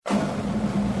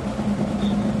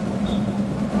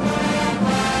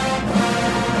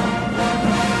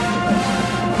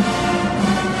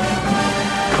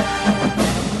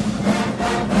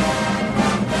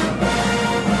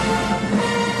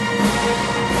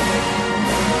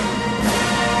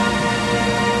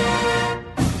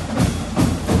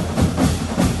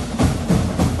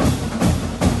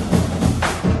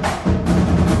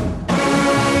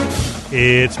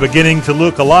It's beginning to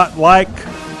look a lot like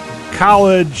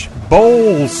college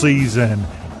bowl season.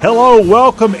 Hello,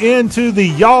 welcome into the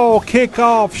Y'all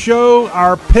Kickoff Show,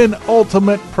 our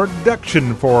penultimate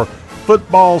production for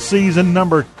football season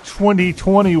number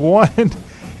 2021.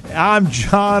 I'm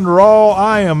John Rawl.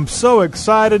 I am so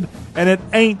excited, and it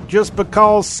ain't just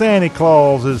because Santa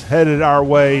Claus is headed our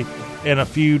way in a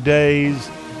few days.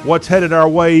 What's headed our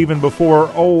way even before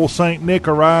old St. Nick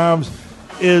arrives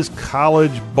is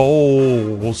college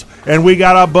bowls. And we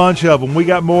got a bunch of them. We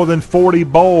got more than 40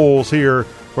 bowls here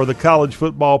for the college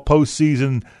football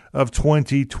postseason of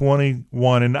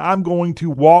 2021. And I'm going to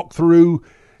walk through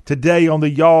today on the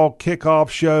Y'all Kickoff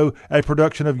Show, a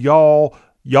production of y'all.com,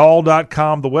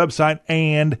 the website,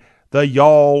 and the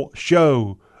Y'all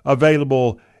Show,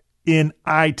 available in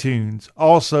iTunes,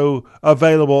 also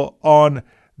available on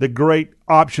the great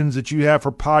options that you have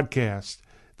for podcasts.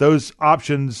 Those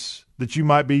options that you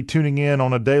might be tuning in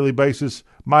on a daily basis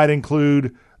might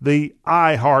include the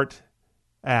iHeart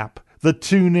app, the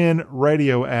TuneIn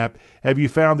Radio app. Have you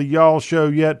found the Y'all Show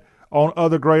yet on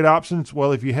other great options?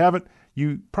 Well, if you haven't,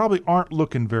 you probably aren't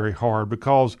looking very hard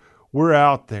because we're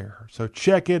out there. So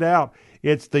check it out.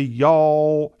 It's the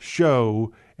Y'all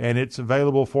Show, and it's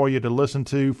available for you to listen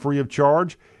to free of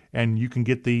charge. And you can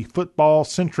get the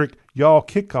football-centric Y'all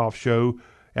Kickoff Show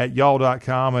at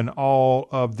y'all.com and all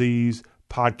of these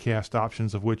podcast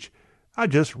options, of which I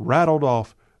just rattled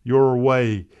off your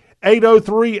way.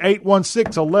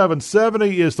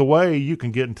 803-816-1170 is the way you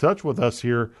can get in touch with us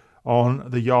here on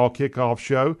the Y'all Kickoff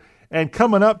Show. And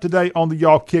coming up today on the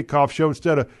Y'all Kickoff Show,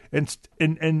 instead of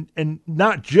and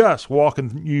not just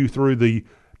walking you through the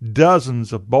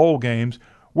dozens of bowl games,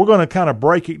 we're going to kind of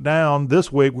break it down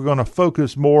this week. We're going to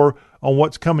focus more on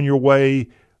what's coming your way,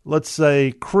 let's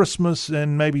say Christmas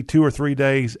and maybe 2 or 3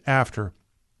 days after.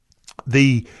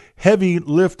 The heavy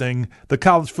lifting, the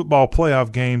college football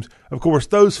playoff games, of course,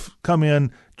 those come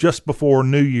in just before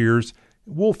New Year's.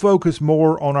 We'll focus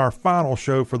more on our final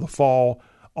show for the fall.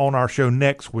 On our show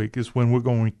next week is when we're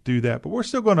going to do that. But we're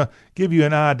still going to give you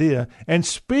an idea. And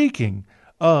speaking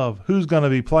of who's going to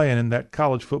be playing in that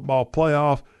college football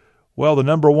playoff, well, the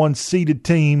number one seeded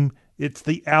team, it's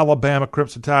the Alabama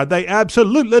Crimson Tide. They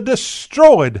absolutely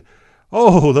destroyed.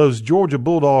 Oh, those Georgia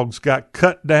Bulldogs got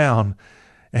cut down.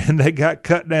 And they got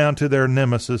cut down to their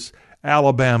nemesis,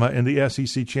 Alabama, in the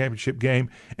SEC championship game.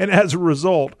 And as a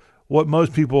result, what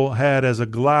most people had as a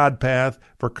glide path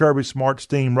for Kirby Smart's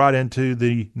team right into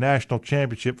the national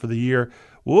championship for the year,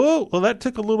 well, that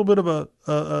took a little bit of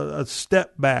a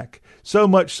step back. So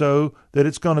much so that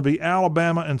it's going to be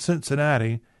Alabama and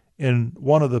Cincinnati in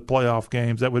one of the playoff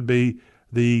games. That would be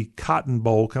the Cotton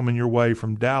Bowl coming your way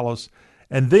from Dallas.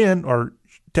 And then, or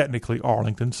technically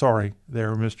Arlington, sorry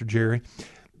there, Mr. Jerry.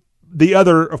 The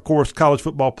other, of course, college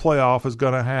football playoff is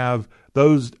going to have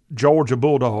those Georgia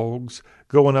Bulldogs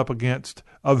going up against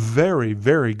a very,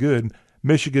 very good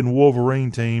Michigan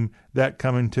Wolverine team, that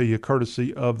coming to you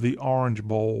courtesy of the Orange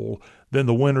Bowl. Then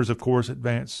the winners, of course,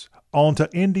 advance on to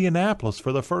Indianapolis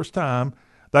for the first time.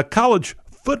 The college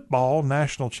football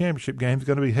national championship game is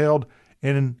going to be held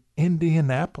in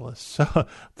Indianapolis,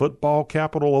 football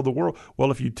capital of the world.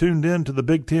 Well, if you tuned in to the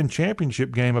Big Ten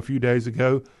championship game a few days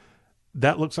ago,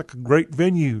 that looks like a great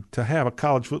venue to have a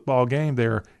college football game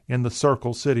there in the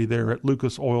Circle City there at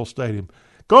Lucas Oil Stadium.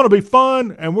 Going to be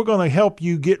fun, and we're going to help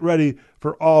you get ready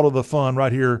for all of the fun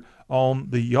right here on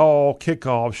the Y'all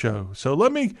Kickoff Show. So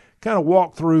let me kind of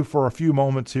walk through for a few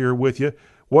moments here with you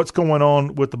what's going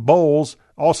on with the bowls.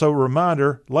 Also, a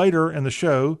reminder, later in the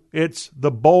show, it's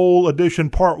the Bowl Edition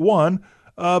Part 1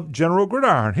 of General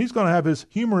Gridiron. He's going to have his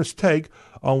humorous take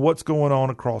on what's going on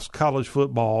across college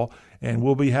football, and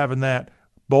we'll be having that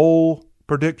Bowl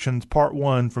Predictions Part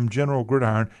 1 from General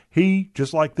Gridiron. He,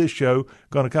 just like this show,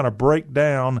 going to kind of break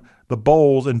down the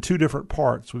bowls in 2 different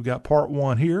parts. We've got Part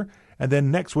 1 here, and then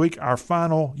next week, our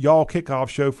final Y'all Kickoff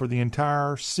Show for the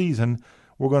entire season.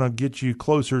 We're going to get you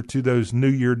closer to those New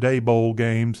Year Day Bowl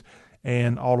games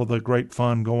and all of the great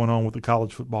fun going on with the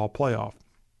college football playoff.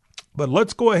 But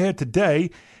let's go ahead today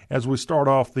as we start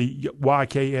off the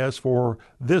YKS for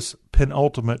this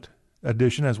penultimate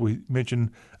edition, as we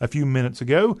mentioned a few minutes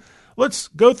ago. Let's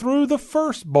go through the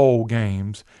first bowl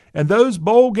games. And those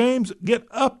bowl games get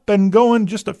up and going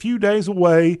just a few days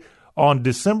away on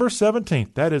December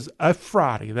 17th. That is a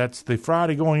Friday. That's the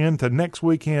Friday going into next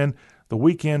weekend, the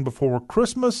weekend before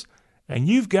Christmas. And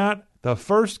you've got the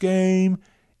first game,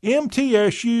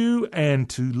 MTSU and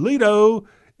Toledo,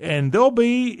 and they'll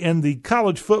be in the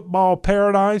college football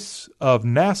paradise of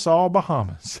Nassau,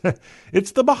 Bahamas.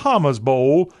 It's the Bahamas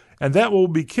Bowl, and that will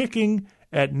be kicking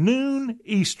at noon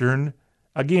Eastern,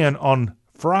 again on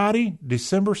Friday,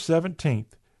 December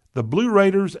 17th, the Blue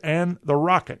Raiders and the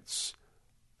Rockets,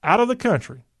 out of the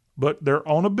country, but they're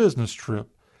on a business trip,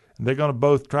 and they're going to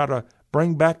both try to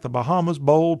bring back the Bahamas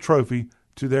Bowl trophy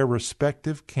to their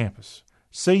respective campus.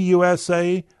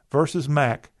 CUSA versus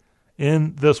MAC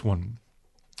in this one.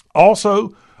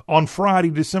 Also, on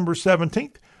Friday, December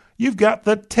 17th, you've got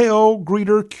the Tail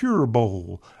Greeter Cure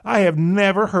Bowl. I have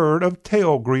never heard of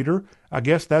Tail Greeter. I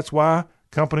guess that's why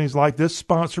companies like this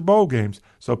sponsor bowl games,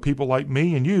 so people like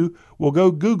me and you will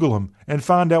go Google them and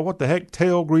find out what the heck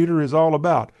Tail Greeter is all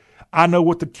about. I know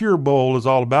what the Cure Bowl is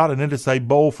all about, and it is a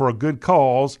bowl for a good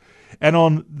cause. And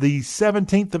on the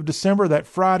 17th of December, that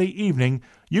Friday evening,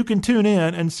 you can tune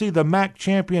in and see the MAC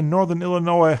champion Northern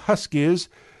Illinois Huskies,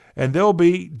 and they'll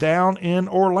be down in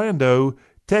Orlando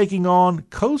taking on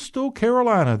Coastal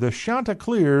Carolina. The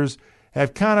Chanticleers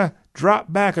have kind of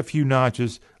dropped back a few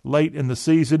notches late in the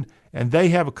season, and they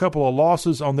have a couple of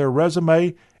losses on their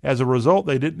resume. As a result,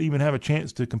 they didn't even have a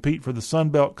chance to compete for the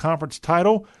Sun Belt Conference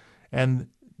title, and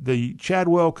the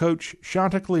Chadwell coach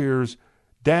Chanticleers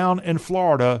down in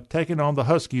Florida taking on the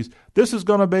Huskies. This is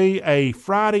going to be a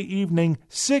Friday evening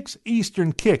 6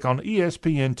 Eastern kick on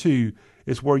ESPN2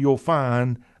 is where you'll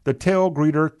find the Tail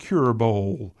Greeter Cure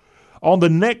Bowl. On the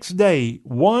next day,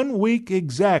 1 week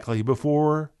exactly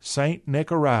before St.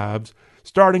 Nick arrives,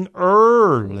 starting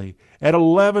early at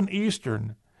 11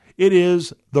 Eastern, it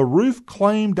is the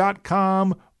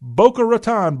RoofClaim.com Boca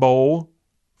Raton Bowl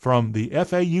from the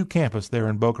FAU campus there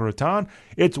in Boca Raton.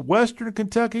 It's Western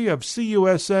Kentucky of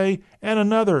CUSA and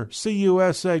another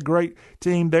CUSA great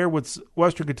team there with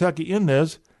Western Kentucky in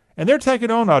this. And they're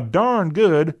taking on a darn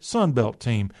good Sun Belt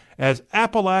team as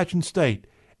Appalachian State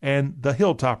and the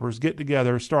Hilltoppers get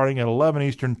together starting at 11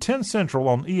 Eastern, 10 Central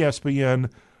on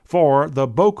ESPN for the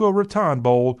Boca Raton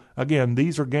Bowl. Again,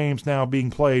 these are games now being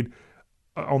played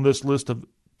on this list of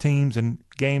teams and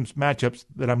games matchups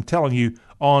that I'm telling you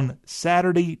on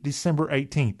Saturday, December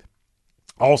 18th.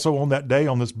 Also on that day,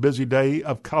 on this busy day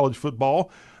of college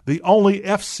football, the only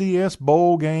FCS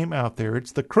bowl game out there.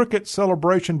 It's the Cricket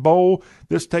Celebration Bowl.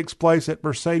 This takes place at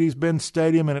Mercedes-Benz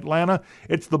Stadium in Atlanta.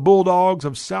 It's the Bulldogs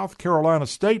of South Carolina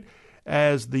State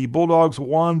as the Bulldogs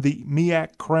won the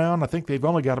MEAC crown. I think they've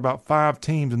only got about 5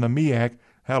 teams in the MEAC.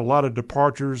 Had a lot of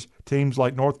departures, teams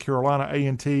like North Carolina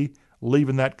A&T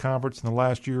leaving that conference in the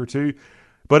last year or two.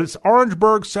 But it's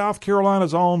Orangeburg, South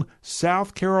Carolina's own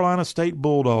South Carolina State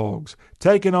Bulldogs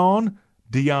taking on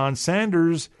Deion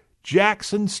Sanders'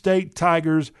 Jackson State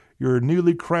Tigers, your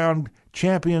newly crowned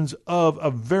champions of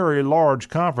a very large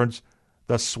conference,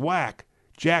 the SWAC.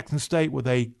 Jackson State with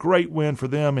a great win for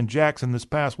them in Jackson this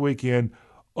past weekend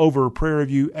over Prairie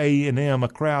View A&M, a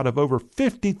crowd of over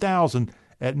 50,000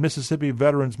 at Mississippi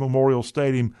Veterans Memorial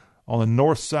Stadium on the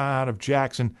north side of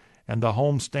Jackson, and the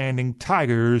homestanding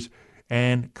Tigers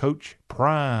and Coach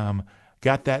Prime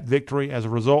got that victory. As a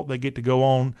result, they get to go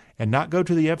on and not go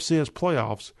to the FCS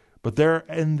playoffs, but they're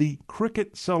in the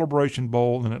Cricket Celebration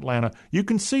Bowl in Atlanta. You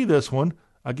can see this one,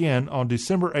 again, on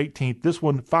December 18th. This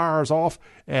one fires off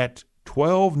at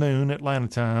 12 noon Atlanta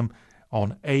time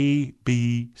on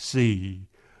ABC.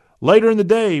 Later in the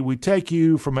day, we take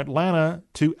you from Atlanta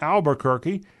to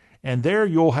Albuquerque, and there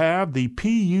you'll have the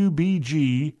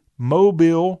PUBG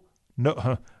Mobile.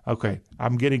 Okay,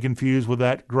 I'm getting confused with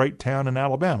that great town in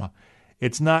Alabama.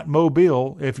 It's not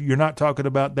Mobile. If you're not talking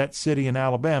about that city in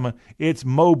Alabama, it's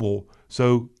Mobile.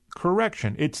 So,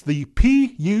 correction, it's the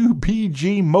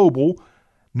PUBG Mobile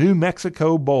New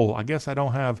Mexico Bowl. I guess I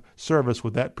don't have service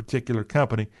with that particular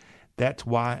company. That's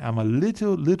why I'm a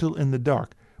little in the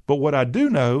dark. But what I do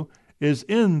know is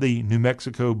in the New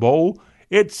Mexico Bowl,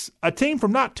 it's a team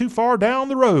from not too far down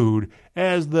the road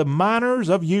as the Miners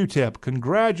of UTEP.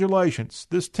 Congratulations.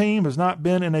 This team has not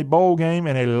been in a bowl game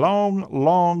in a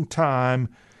long time.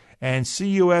 And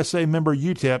CUSA member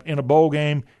UTEP in a bowl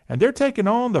game, and they're taking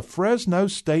on the Fresno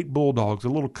State Bulldogs. A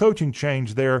little coaching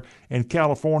change there in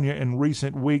California in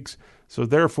recent weeks, so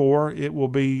therefore it will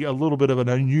be a little bit of an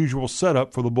unusual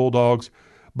setup for the Bulldogs.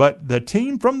 But the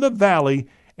team from the Valley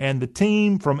and the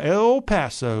team from El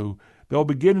Paso, they'll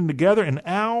be getting together in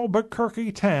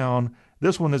Albuquerque town.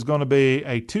 This one is going to be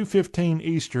a 2:15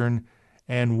 Eastern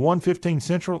and 1:15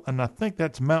 Central, and I think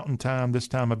that's Mountain Time this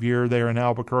time of year there in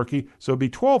Albuquerque. So it'll be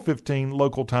 12:15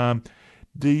 local time,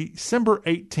 December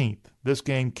 18th. This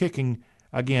game kicking,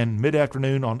 again,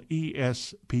 mid-afternoon on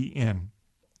ESPN.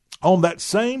 On that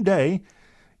same day,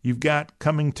 you've got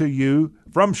coming to you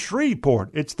from Shreveport,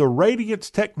 it's the Radiance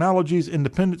Technologies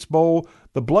Independence Bowl,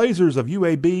 the Blazers of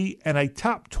UAB, and a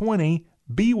top 20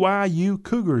 BYU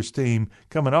Cougars team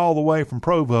coming all the way from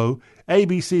Provo.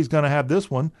 ABC is going to have this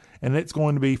one, and it's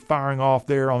going to be firing off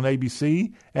there on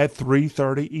ABC at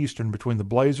 3:30 Eastern between the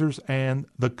Blazers and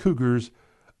the Cougars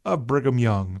of Brigham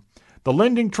Young. The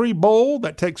Lending Tree Bowl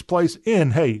that takes place in,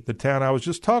 the town I was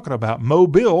just talking about,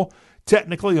 Mobile,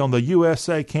 technically on the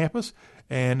USA campus,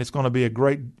 and it's going to be a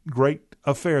great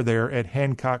affair there at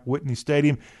Hancock Whitney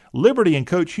Stadium. Liberty and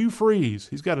Coach Hugh Freeze,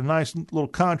 he's got a nice little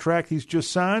contract he's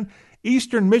just signed.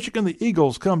 Eastern Michigan, the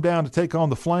Eagles come down to take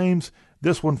on the Flames.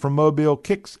 This one from Mobile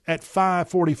kicks at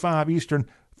 5:45 Eastern,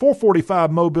 4:45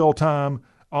 Mobile time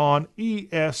on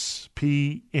ESPN.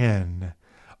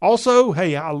 Also,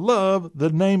 I love the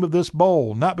name of this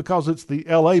bowl, not because it's the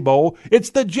L.A. Bowl.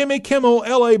 It's the Jimmy Kimmel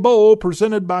L.A. Bowl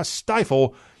presented by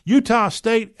Stifel. Utah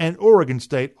State and Oregon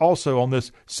State also on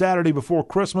this Saturday before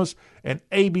Christmas, and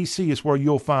ABC is where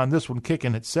you'll find this one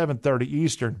kicking at 7:30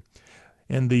 Eastern.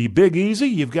 In the Big Easy,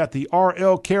 you've got the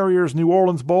R.L. Carriers New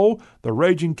Orleans Bowl, the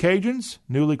Raging Cajuns,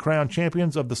 newly crowned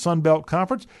champions of the Sun Belt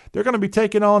Conference. They're going to be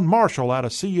taking on Marshall out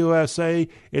of CUSA.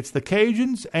 It's the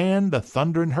Cajuns and the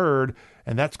Thundering Herd,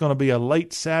 and that's going to be a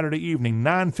late Saturday evening,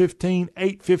 9:15,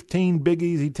 8:15 Big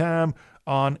Easy time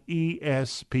on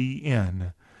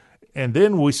ESPN. And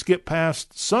then we skip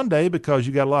past Sunday because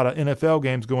you got a lot of NFL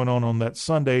games going on that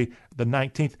Sunday, the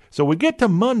 19th. So we get to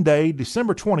Monday,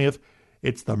 December 20th.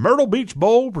 It's the Myrtle Beach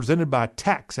Bowl presented by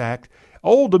TaxAct.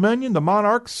 Old Dominion, the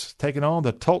Monarchs, taking on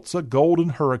the Tulsa Golden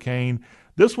Hurricane.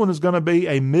 This one is going to be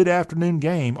a mid-afternoon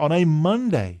game on a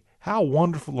Monday. How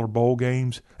wonderful are bowl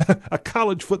games? A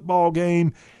college football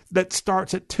game that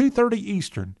starts at 2:30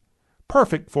 Eastern.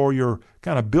 Perfect for your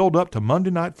kind of build up to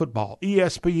Monday Night Football.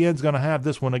 ESPN's going to have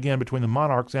this one again between the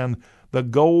Monarchs and the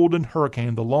Golden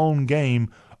Hurricane, the lone game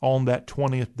on that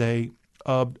 20th day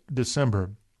of December.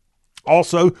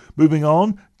 Also, moving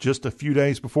on, just a few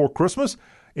days before Christmas,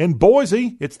 in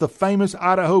Boise, it's the famous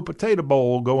Idaho Potato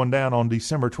Bowl going down on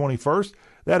December 21st.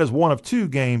 That is one of two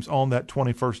games on that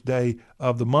 21st day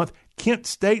of the month. Kent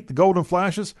State, the Golden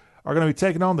Flashes, are going to be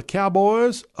taking on the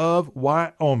Cowboys of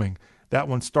Wyoming. That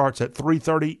one starts at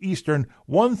 3:30 Eastern,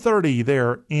 1:30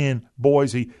 there in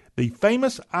Boise, the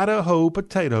famous Idaho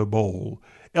Potato Bowl.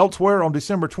 Elsewhere on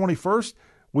December 21st,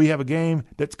 we have a game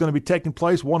that's going to be taking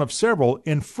place, one of several,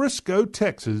 in Frisco,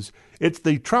 Texas. It's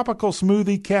the Tropical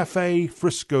Smoothie Cafe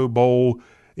Frisco Bowl.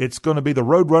 It's going to be the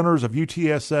Roadrunners of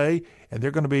UTSA, and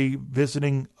they're going to be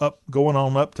going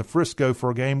on up to Frisco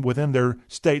for a game within their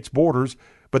state's borders.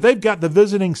 But they've got the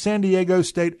visiting San Diego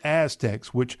State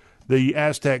Aztecs, which the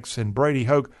Aztecs and Brady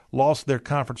Hoke lost their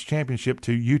conference championship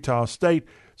to Utah State,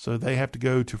 so they have to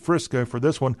go to Frisco for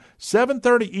this one.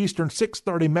 7:30 Eastern,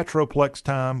 6:30 Metroplex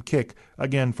time kick,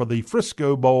 again, for the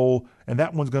Frisco Bowl, and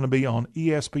that one's going to be on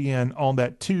ESPN on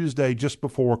that Tuesday just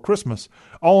before Christmas.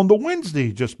 On the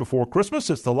Wednesday just before Christmas,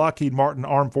 it's the Lockheed Martin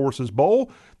Armed Forces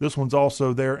Bowl. This one's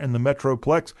also there in the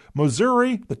Metroplex.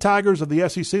 Missouri, the Tigers of the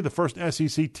SEC, the first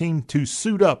SEC team to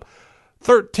suit up.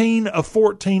 13 of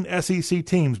 14 SEC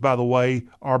teams, by the way,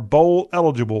 are bowl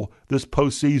eligible this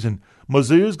postseason.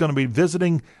 Mizzou is going to be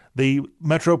visiting the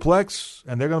Metroplex,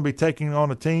 and they're going to be taking on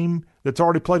a team that's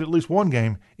already played at least one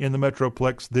game in the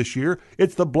Metroplex this year.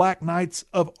 It's the Black Knights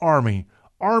of Army.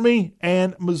 Army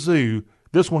and Mizzou.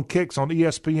 This one kicks on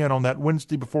ESPN on that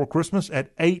Wednesday before Christmas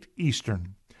at 8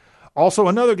 Eastern. Also,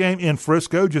 another game in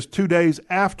Frisco just 2 days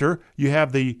after you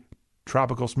have the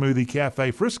Tropical Smoothie Cafe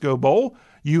Frisco Bowl.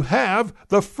 You have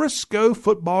the Frisco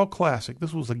Football Classic.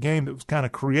 This was a game that was kind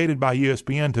of created by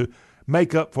ESPN to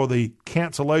make up for the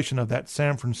cancellation of that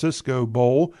San Francisco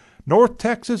Bowl. North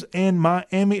Texas and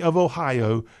Miami of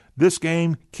Ohio. This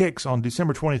game kicks on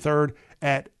December 23rd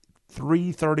at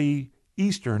 3:30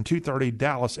 Eastern, 2:30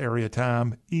 Dallas area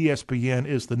time. ESPN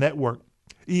is the network.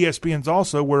 ESPN's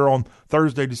also where on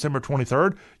Thursday, December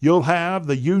 23rd, you'll have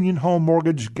the Union Home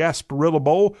Mortgage Gasparilla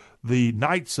Bowl, the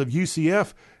Knights of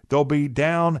UCF. They'll be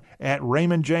down at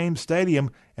Raymond James Stadium,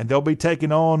 and they'll be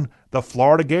taking on the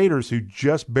Florida Gators, who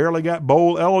just barely got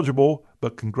bowl eligible.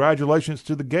 But congratulations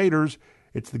to the Gators.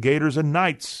 It's the Gators and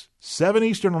Knights, 7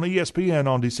 Eastern on ESPN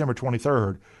on December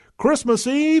 23rd. Christmas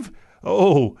Eve,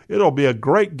 it'll be a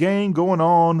great game going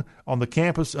on the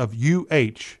campus of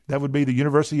UH. That would be the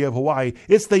University of Hawaii.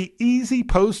 It's the Easy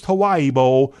Post Hawaii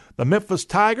Bowl. The Memphis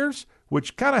Tigers,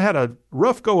 which kind of had a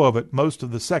rough go of it most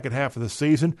of the second half of the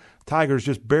season. Tigers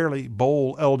just barely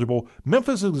bowl eligible.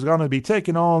 Memphis is going to be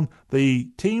taking on the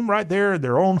team right there in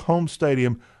their own home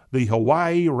stadium, the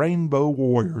Hawaii Rainbow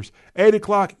Warriors. 8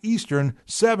 o'clock Eastern,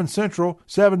 7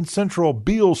 Central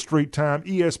Beale Street time.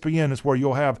 ESPN is where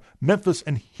you'll have Memphis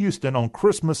and Houston on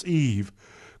Christmas Eve.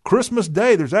 Christmas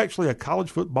Day, there's actually a college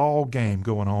football game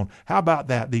going on. How about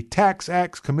that? The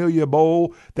TaxAx Camellia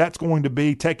Bowl, that's going to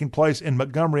be taking place in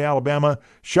Montgomery, Alabama.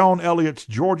 Sean Elliott's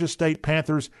Georgia State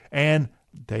Panthers and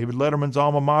David Letterman's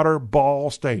alma mater, Ball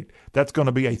State. That's going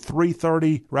to be a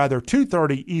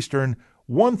 2:30 Eastern,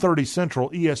 1:30 Central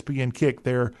ESPN kick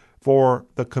there for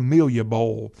the Camellia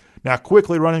Bowl. Now,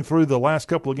 quickly running through the last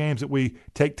couple of games that we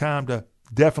take time to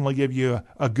definitely give you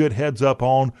a good heads up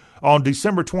on. On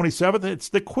December 27th, it's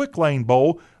the Quick Lane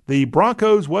Bowl. The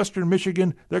Broncos, Western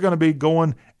Michigan, they're going to be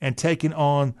going and taking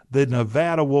on the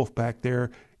Nevada Wolfpack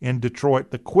there in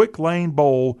Detroit. The Quick Lane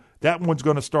Bowl, that one's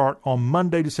going to start on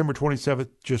Monday, December 27th,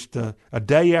 just a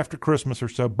day after Christmas or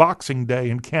so, Boxing Day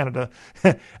in Canada.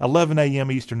 11 a.m.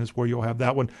 Eastern is where you'll have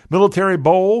that one. Military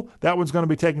Bowl, that one's going to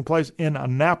be taking place in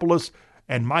Annapolis.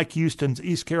 And Mike Houston's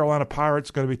East Carolina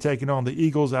Pirates going to be taking on the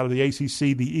Eagles out of the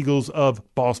ACC, the Eagles of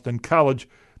Boston College.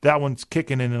 That one's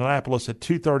kicking in Annapolis at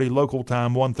 2:30 local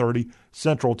time, 1:30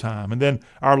 Central Time. And then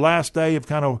our last day of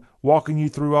kind of walking you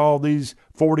through all these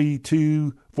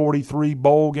 42, 43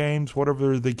 bowl games,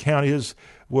 whatever the count is,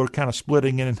 we're kind of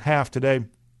splitting it in half today.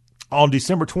 On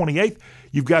December 28th,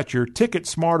 you've got your Ticket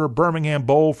Smarter Birmingham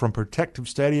Bowl from Protective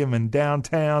Stadium in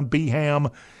downtown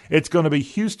Beeham. It's going to be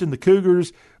Houston, the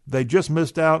Cougars. They just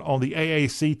missed out on the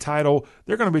AAC title.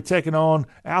 They're going to be taking on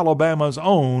Alabama's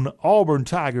own Auburn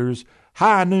Tigers.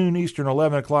 High noon Eastern,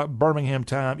 11 o'clock Birmingham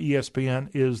time. ESPN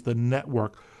is the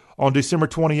network. On December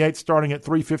 28th, starting at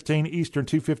 3:15 Eastern,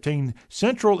 2:15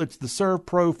 Central, it's the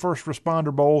ServPro First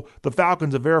Responder Bowl. The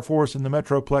Falcons of Air Force in the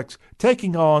Metroplex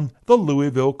taking on the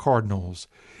Louisville Cardinals.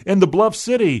 In the Bluff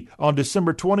City on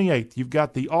December 28th, you've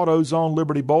got the AutoZone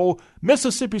Liberty Bowl.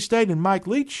 Mississippi State and Mike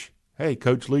Leach. Hey,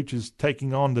 Coach Leach is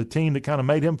taking on the team that kind of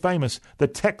made him famous, the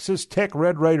Texas Tech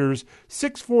Red Raiders,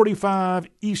 6:45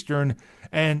 Eastern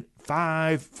and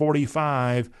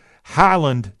 5:45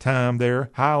 Highland time there.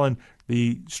 Highland,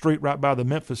 the street right by the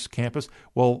Memphis campus.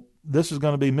 Well, this is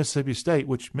going to be Mississippi State,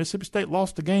 which Mississippi State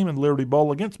lost a game in the Liberty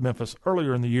Bowl against Memphis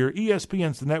earlier in the year.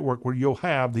 ESPN's the network where you'll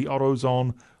have the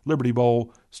AutoZone Liberty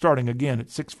Bowl starting again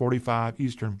at 6:45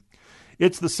 Eastern.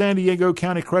 It's the San Diego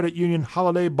County Credit Union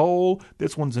Holiday Bowl.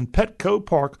 This one's in Petco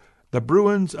Park. The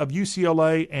Bruins of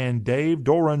UCLA and Dave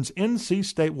Doran's NC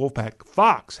State Wolfpack.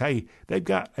 Fox, hey, they've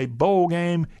got a bowl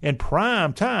game in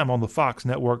prime time on the Fox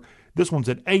network. This one's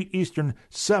at 8 Eastern,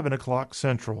 7 o'clock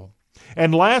Central.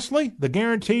 And lastly, the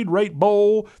Guaranteed Rate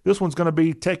Bowl. This one's going to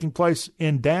be taking place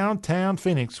in downtown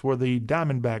Phoenix where the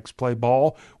Diamondbacks play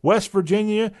ball. West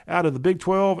Virginia out of the Big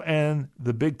 12 and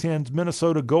the Big 10's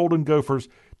Minnesota Golden Gophers.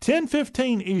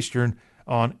 10:15 Eastern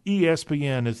on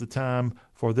ESPN is the time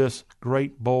for this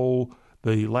great bowl,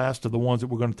 the last of the ones that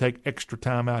we're going to take extra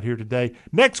time out here today.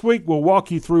 Next week, we'll walk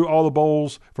you through all the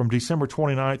bowls from December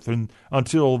 29th and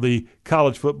until the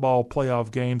college football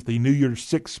playoff games, the New Year's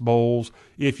Six bowls,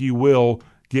 if you will,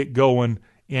 get going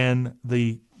in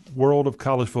the world of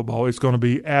college football. It's going to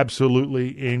be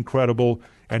absolutely incredible.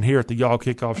 And here at the Y'all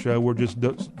Kickoff Show, we're just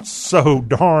so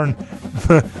darn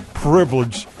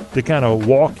privileged to kind of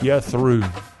walk you through.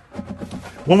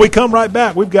 When we come right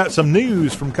back, we've got some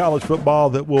news from college football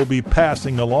that we'll be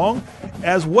passing along,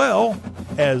 as well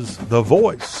as the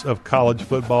voice of college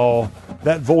football.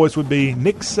 That voice would be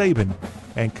Nick Saban.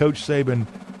 And Coach Saban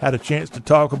had a chance to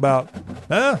talk about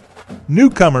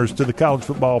newcomers to the college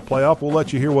football playoff. We'll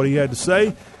let you hear what he had to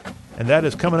say. And that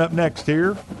is coming up next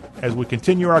here as we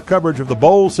continue our coverage of the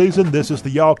bowl season. This is the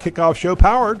Y'all Kickoff Show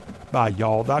powered by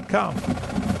y'all.com.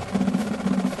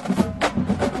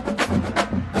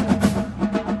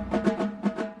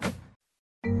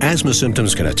 Asthma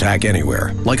symptoms can attack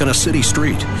anywhere, like on a city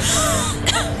street.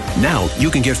 Now, you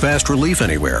can get fast relief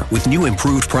anywhere with new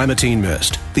improved Primatene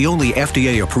Mist, the only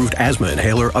FDA-approved asthma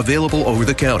inhaler available over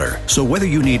the counter. So whether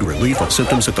you need relief of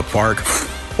symptoms at the park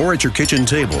or at your kitchen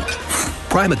table,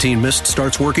 Primatene Mist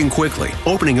starts working quickly,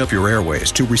 opening up your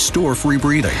airways to restore free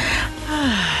breathing.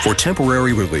 For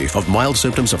temporary relief of mild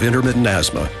symptoms of intermittent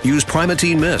asthma, use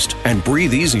Primatene Mist and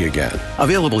breathe easy again.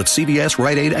 Available at CVS,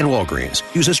 Rite Aid, and Walgreens.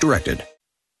 Use as directed.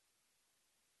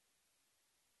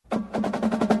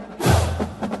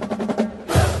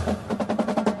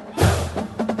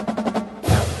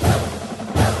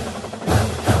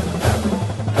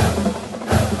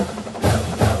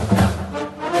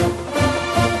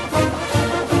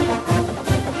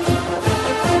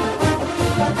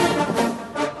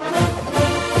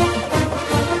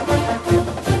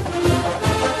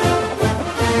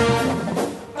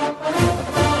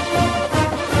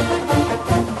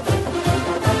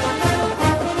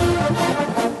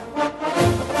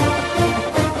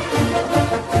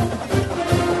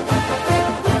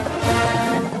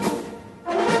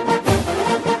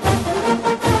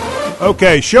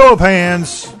 Okay, show of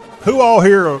hands. Who all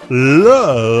here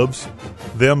loves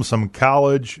them some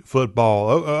college football?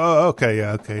 Okay,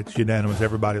 it's unanimous.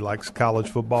 Everybody likes college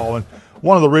football. And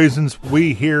one of the reasons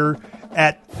we here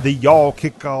at the Y'all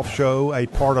Kickoff Show, a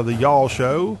part of the Y'all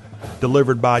Show,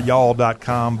 delivered by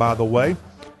y'all.com, by the way.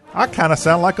 I kind of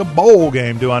sound like a bowl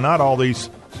game, do I not? All these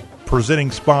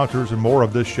presenting sponsors and more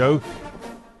of this show.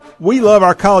 We love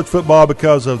our college football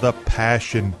because of the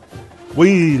passion.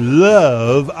 We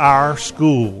love our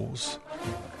schools.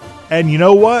 And you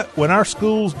know what? When our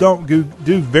schools don't do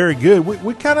very good,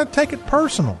 we kind of take it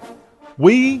personal.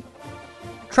 We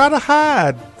try to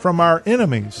hide from our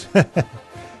enemies.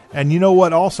 And you know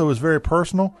what also is very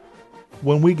personal?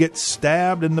 When we get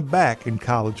stabbed in the back in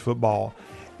college football.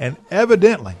 And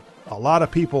evidently, a lot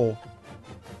of people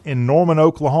in Norman,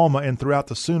 Oklahoma, and throughout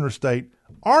the Sooner State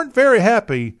aren't very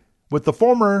happy with the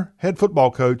former head football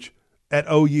coach at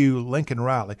OU, Lincoln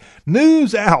Riley.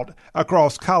 News out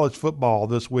across college football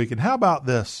this week. And how about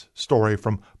this story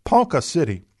from Ponca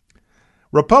City?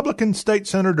 Republican State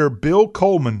Senator Bill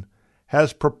Coleman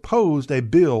has proposed a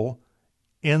bill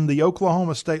in the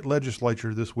Oklahoma State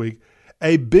Legislature this week,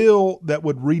 a bill that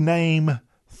would rename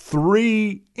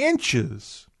 3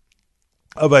 inches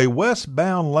of a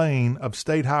westbound lane of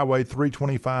State Highway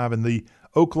 325 in the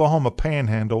Oklahoma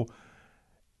Panhandle,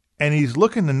 and he's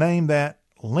looking to name that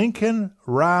Lincoln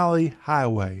Riley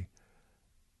Highway,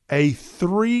 a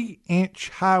 3-inch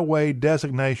highway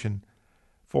designation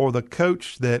for the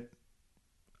coach that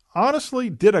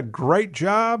honestly did a great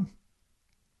job,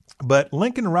 but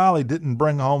Lincoln Riley didn't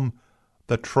bring home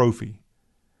the trophy.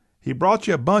 He brought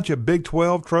you a bunch of Big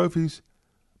 12 trophies,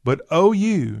 but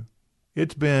OU,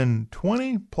 it's been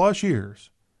 20-plus years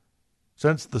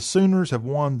since the Sooners have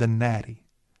won the Natty.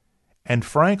 And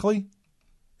frankly,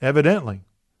 evidently,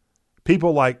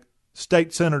 people like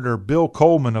State Senator Bill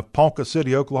Coleman of Ponca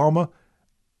City, Oklahoma,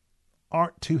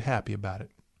 aren't too happy about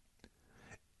it.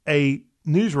 A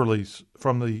news release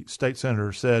from the state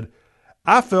senator said,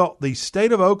 "I felt the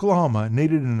state of Oklahoma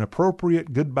needed an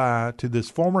appropriate goodbye to this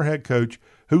former head coach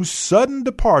whose sudden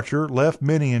departure left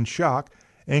many in shock,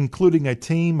 including a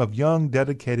team of young,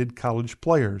 dedicated college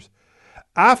players.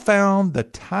 I found the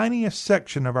tiniest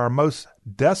section of our most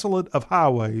desolate of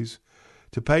highways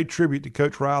to pay tribute to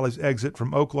Coach Riley's exit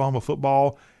from Oklahoma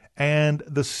football and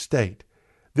the state.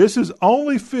 This is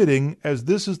only fitting as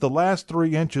this is the last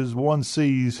 3 inches one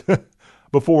sees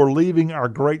before leaving our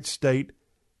great state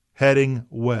heading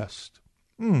west."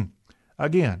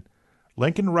 Again,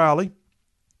 Lincoln Riley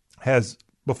has,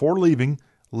 before leaving,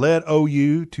 led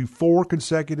OU to 4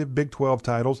 consecutive Big 12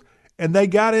 titles, and they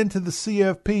got into the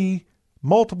CFP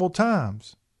multiple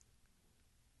times.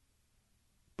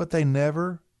 But they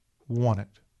never won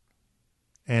it.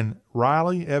 And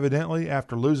Riley, evidently,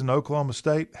 after losing to Oklahoma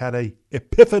State, had a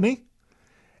epiphany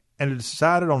and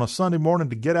decided on a Sunday morning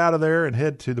to get out of there and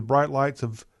head to the bright lights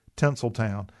of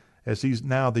Tinseltown, as he's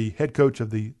now the head coach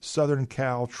of the Southern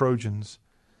Cal Trojans.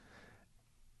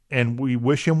 And we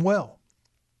wish him well.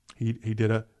 He did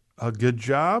a good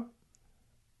job,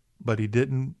 but he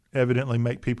didn't evidently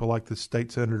make people like the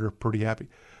state senator pretty happy.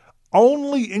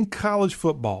 Only in college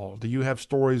football do you have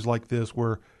stories like this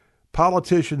where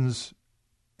politicians,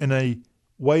 in a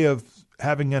way of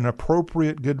having an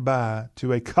appropriate goodbye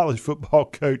to a college football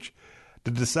coach, to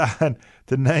decide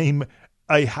to name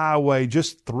a highway,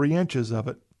 just 3 inches of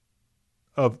it,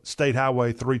 of State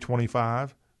Highway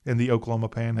 325 in the Oklahoma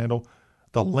Panhandle,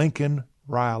 the Lincoln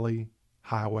Riley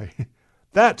Highway.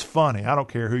 That's funny. I don't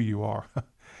care who you are.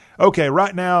 Okay,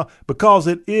 right now, because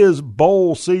it is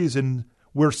bowl season,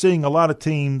 we're seeing a lot of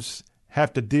teams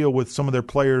have to deal with some of their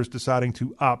players deciding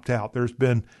to opt out. There's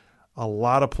been a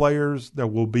lot of players. There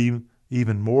will be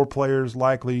even more players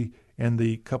likely in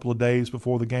the couple of days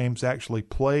before the game's actually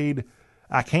played.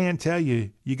 I can tell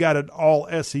you, you got an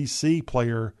all-SEC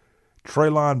player,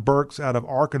 Treylon Burks out of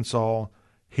Arkansas.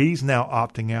 He's now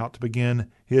opting out to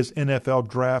begin his NFL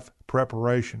draft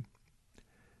preparation,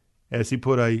 as he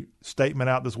put a statement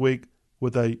out this week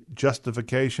with a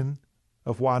justification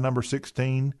of why number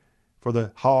 16 for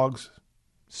the Hogs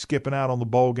skipping out on the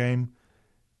bowl game.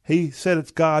 He said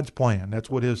it's God's plan. That's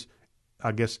what his,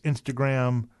 I guess,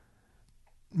 Instagram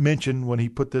mentioned when he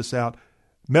put this out.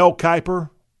 Mel Kiper,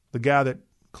 the guy that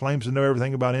claims to know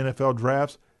everything about NFL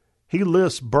drafts, he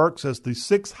lists Burks as the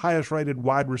 6th highest-rated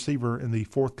wide receiver in the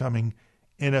forthcoming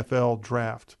NFL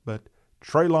draft. But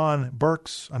Treylon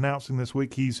Burks announcing this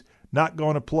week he's not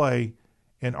going to play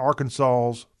in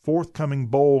Arkansas's forthcoming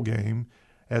bowl game,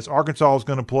 as Arkansas is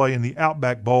going to play in the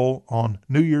Outback Bowl on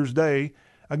New Year's Day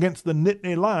against the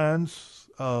Nittany Lions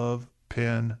of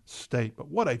Penn State. But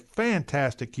what a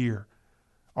fantastic year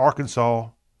Arkansas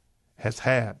has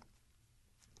had.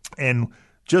 And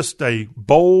just a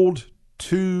bold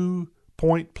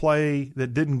 2-point play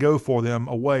that didn't go for them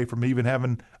away from even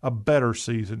having a better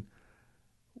season.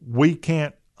 We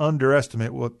can't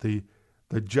underestimate what the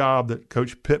job that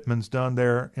Coach Pittman's done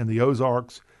there in the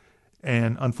Ozarks.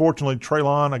 And unfortunately,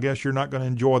 Traylon, I guess you're not going to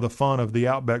enjoy the fun of the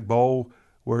Outback Bowl,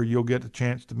 where you'll get a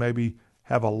chance to maybe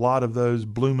have a lot of those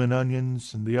bloomin'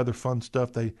 onions and the other fun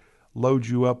stuff they load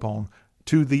you up on.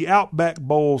 To the Outback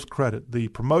Bowl's credit, the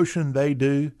promotion they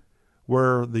do,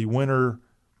 where the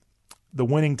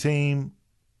winning team,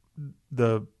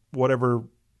 the whatever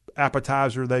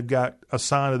appetizer they've got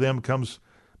assigned to them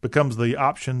becomes the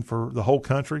option for the whole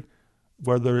country,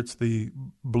 whether it's the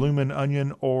bloomin'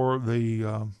 onion or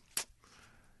the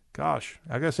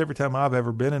I guess every time I've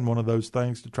ever been in one of those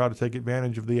things to try to take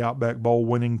advantage of the Outback Bowl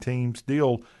winning team's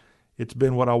deal, it's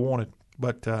been what I wanted.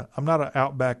 But I'm not an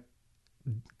Outback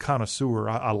connoisseur.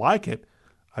 I like it.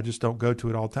 I just don't go to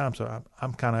it all the time, so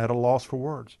I'm kind of at a loss for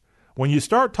words. When you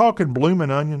start talking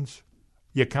bloomin' onions,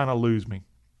 you kind of lose me,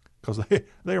 because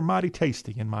they're mighty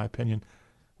tasty, in my opinion.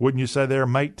 Wouldn't you say they're,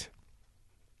 mate?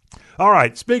 All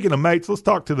right, speaking of mates, let's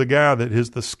talk to the guy that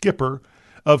is the skipper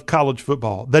of college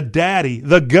football, the daddy,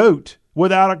 the GOAT,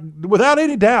 without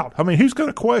any doubt. I mean, who's going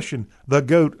to question the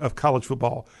GOAT of college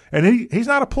football? And he's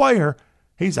not a player.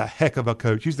 He's a heck of a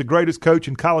coach. He's the greatest coach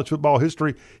in college football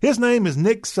history. His name is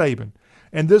Nick Saban.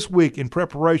 And this week, in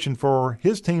preparation for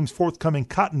his team's forthcoming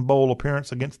Cotton Bowl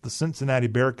appearance against the Cincinnati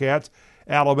Bearcats,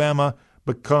 Alabama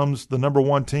becomes the number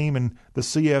 1 team in the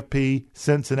CFP.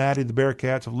 Cincinnati, the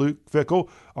Bearcats of Luke Fickell,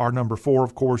 are number 4.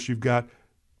 Of course, you've got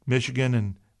Michigan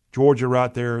and Georgia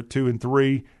right there at 2 and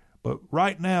 3. But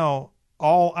right now,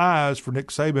 all eyes for Nick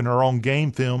Saban are on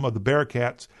game film of the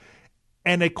Bearcats.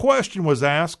 And a question was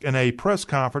asked in a press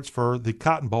conference for the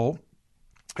Cotton Bowl,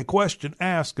 a question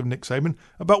asked of Nick Saban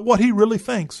about what he really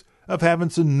thinks of having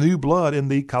some new blood in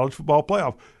the college football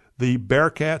playoff. The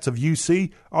Bearcats of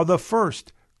UC are the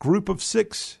first group of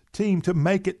 6 team to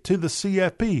make it to the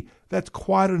CFP. That's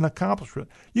quite an accomplishment.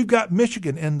 You've got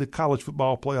Michigan in the college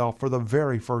football playoff for the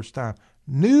very first time.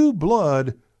 New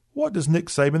blood. What does Nick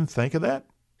Saban think of that?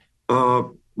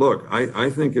 Look, I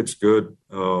think it's good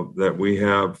that we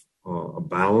have a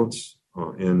balance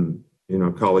in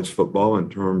college football in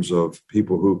terms of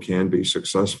people who can be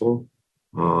successful.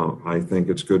 I think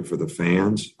it's good for the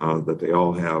fans that they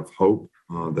all have hope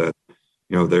that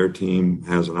their team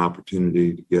has an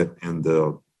opportunity to get in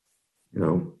the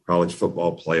college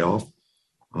football playoff.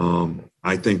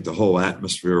 I think the whole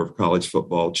atmosphere of college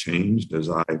football changed as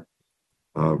I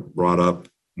brought up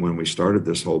when we started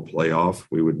this whole playoff.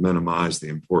 We would minimize the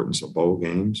importance of bowl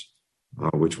games,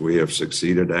 which we have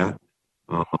succeeded at.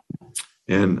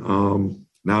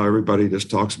 Now everybody just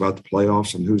talks about the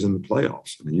playoffs and who's in the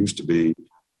playoffs. And it used to be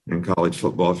in college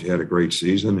football, if you had a great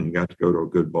season and you got to go to a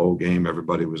good bowl game,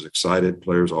 everybody was excited.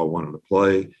 Players all wanted to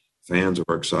play. Fans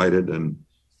were excited. And,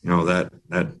 that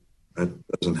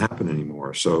doesn't happen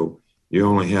anymore. So you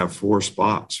only have 4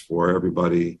 spots for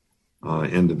everybody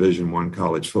in Division I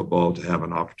college football to have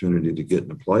an opportunity to get in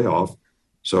the playoff.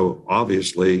 So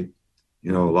obviously,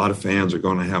 a lot of fans are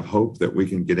going to have hope that we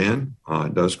can get in.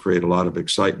 It does create a lot of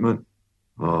excitement.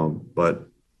 But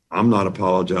I'm not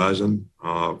apologizing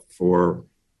for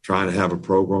trying to have a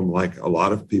program like a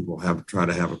lot of people try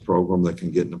to have a program that can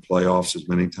get in the playoffs as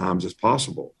many times as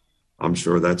possible. I'm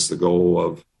sure that's the goal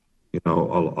of,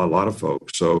 a lot of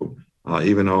folks. So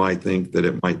even though I think that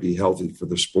it might be healthy for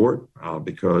the sport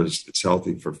because it's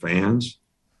healthy for fans,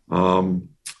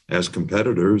 as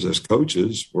competitors, as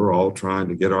coaches, we're all trying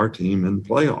to get our team in the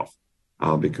playoff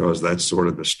because that's sort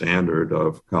of the standard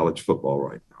of college football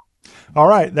right now. All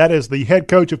right, that is the head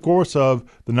coach, of course, of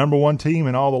the number 1 team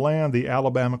in all the land, the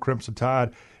Alabama Crimson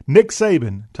Tide, Nick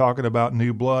Saban, talking about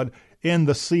new blood in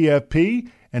the CFP.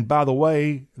 And by the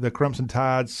way, the Crimson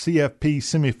Tide's CFP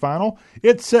semifinal,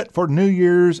 it's set for New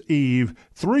Year's Eve,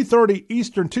 3:30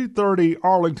 Eastern, 2:30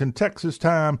 Arlington, Texas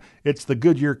time. It's the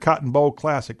Goodyear Cotton Bowl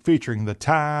Classic featuring the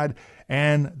Tide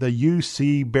and the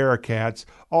UC Bearcats.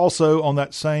 Also on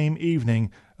that same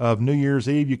evening of New Year's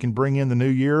Eve, you can bring in the new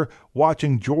year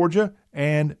watching Georgia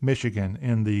and Michigan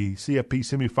in the CFP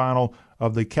semifinal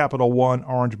of the Capital One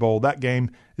Orange Bowl. That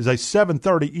game is a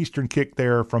 7:30 Eastern kick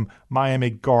there from Miami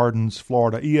Gardens,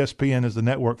 Florida. ESPN is the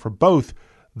network for both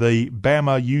the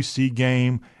Bama UC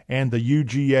game and the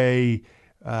UGA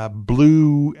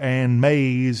Blue and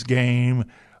Maize game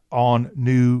on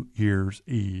New Year's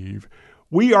Eve.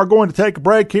 We are going to take a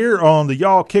break here on the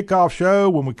Y'all Kickoff Show.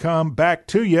 When we come back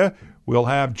to you, we'll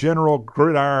have General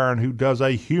Gridiron, who does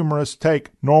a humorous take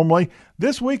normally.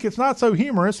 This week, it's not so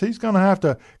humorous. He's going to have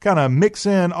to kind of mix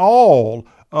in all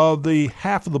of the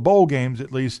half of the bowl games,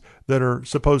 at least, that are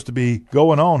supposed to be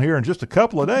going on here in just a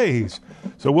couple of days.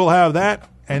 So we'll have that.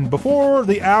 And before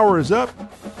the hour is up,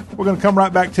 we're going to come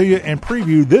right back to you and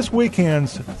preview this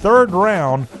weekend's third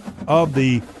round of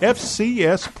the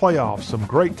FCS playoffs. Some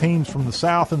great teams from the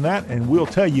South in that, and we'll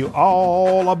tell you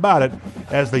all about it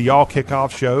as the Y'all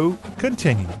Kickoff Show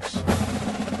continues.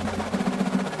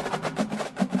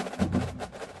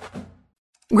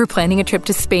 We're planning a trip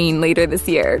to Spain later this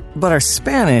year. But our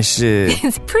Spanish is...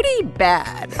 It's pretty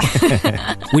bad.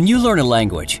 When you learn a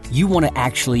language, you want to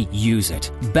actually use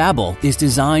it. Babbel is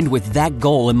designed with that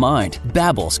goal in mind.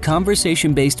 Babbel's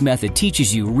conversation-based method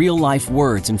teaches you real-life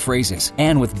words and phrases.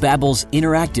 And with Babbel's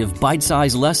interactive,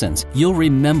 bite-sized lessons, you'll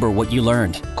remember what you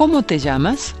learned. ¿Cómo te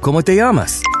llamas? ¿Cómo te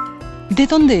llamas? ¿De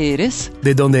dónde eres?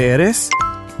 ¿De dónde eres?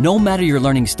 No matter your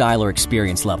learning style or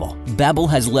experience level, Babbel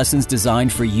has lessons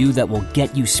designed for you that will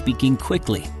get you speaking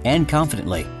quickly and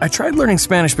confidently. I tried learning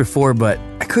Spanish before, but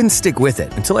I couldn't stick with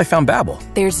it until I found Babbel.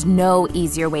 There's no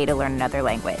easier way to learn another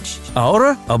language.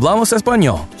 Ahora hablamos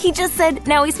español. He just said,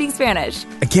 now we speak Spanish.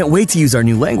 I can't wait to use our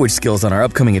new language skills on our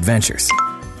upcoming adventures.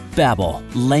 Babbel,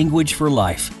 language for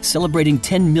life, celebrating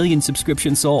 10 million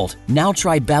subscriptions sold. Now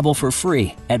try Babbel for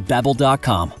free at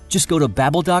Babbel.com. Just go to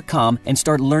Babbel.com and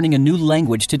start learning a new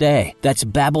language today. That's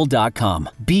Babbel.com.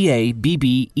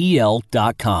 Babbel.com.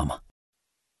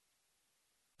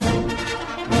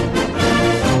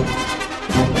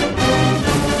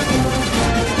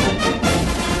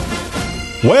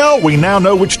 Well, we now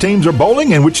know which teams are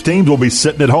bowling and which teams will be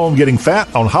sitting at home getting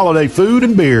fat on holiday food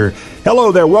and beer.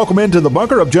 Hello there. Welcome into the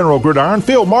bunker of General Gridiron,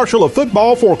 Field Marshal of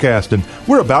Football Forecasting.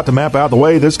 We're about to map out the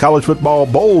way this college football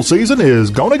bowl season is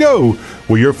going to go.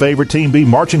 Will your favorite team be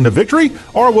marching to victory,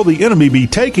 or will the enemy be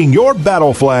taking your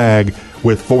battle flag?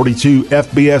 With 42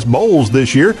 FBS bowls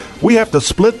this year, we have to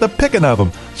split the picking of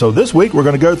them. So this week, we're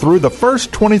going to go through the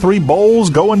first 23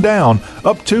 bowls going down,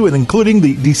 up to and including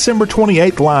the December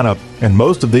 28th lineup. And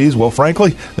most of these, well,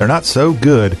 frankly, they're not so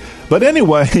good. But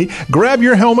anyway, grab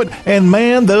your helmet and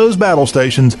man those battle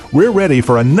stations. We're ready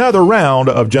for another round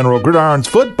of General Gridiron's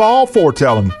football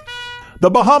foretelling. The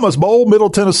Bahamas Bowl,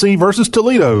 Middle Tennessee versus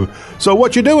Toledo. So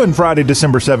what you doing Friday,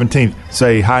 December 17th?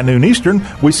 Say high noon Eastern.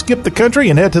 We skip the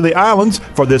country and head to the islands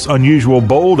for this unusual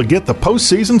bowl to get the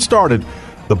postseason started.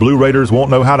 The Blue Raiders won't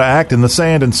know how to act in the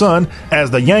sand and sun, as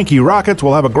the Yankee Rockets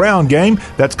will have a ground game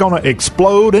that's going to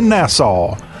explode in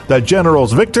Nassau. The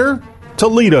Generals victor,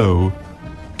 Toledo.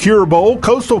 Cure Bowl,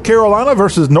 Coastal Carolina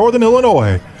versus Northern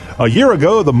Illinois. A year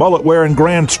ago, the mullet-wearing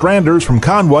Grand Stranders from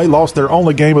Conway lost their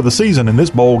only game of the season in this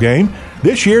bowl game.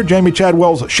 This year, Jamie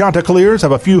Chadwell's Chanticleers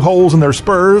have a few holes in their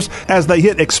spurs as they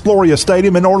hit Exploria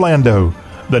Stadium in Orlando.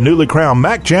 The newly crowned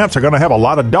MAC champs are going to have a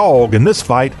lot of dog in this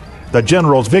fight. The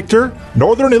Generals victor,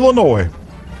 Northern Illinois.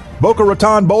 Boca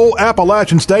Raton Bowl,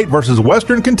 Appalachian State versus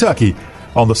Western Kentucky.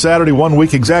 On the Saturday 1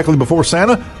 week exactly before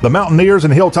Santa, the Mountaineers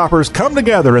and Hilltoppers come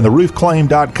together in the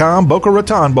RoofClaim.com Boca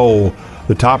Raton Bowl.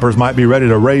 The Toppers might be ready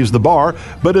to raise the bar,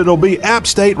 but it'll be App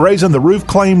State raising the Roof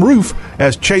Claim roof,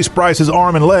 as Chase Bryce's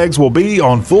arm and legs will be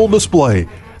on full display.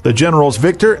 The Generals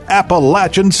victor,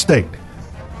 Appalachian State.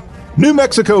 New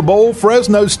Mexico Bowl,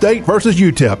 Fresno State versus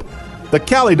UTEP. The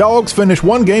Cali Dogs finish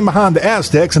one game behind the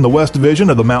Aztecs in the West Division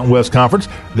of the Mountain West Conference.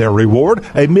 Their reward,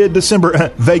 a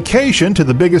mid-December vacation to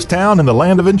the biggest town in the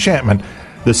land of enchantment.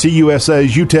 The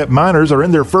CUSA's UTEP Miners are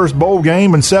in their first bowl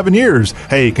game in 7 years.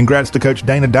 Hey, congrats to Coach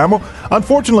Dana Dimel.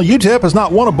 Unfortunately, UTEP has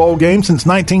not won a bowl game since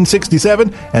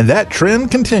 1967, and that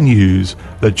trend continues.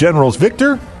 The Generals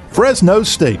victor, Fresno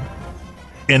State.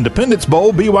 Independence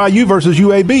Bowl, BYU versus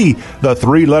UAB. The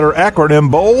three-letter acronym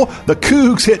bowl. The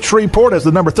Cougs hit Shreveport as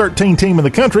the number 13 team in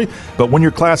the country, but when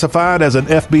you're classified as an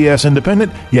FBS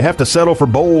independent, you have to settle for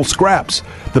bowl scraps.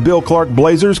 The Bill Clark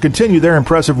Blazers continue their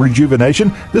impressive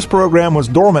rejuvenation. This program was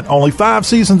dormant only 5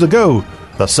 seasons ago.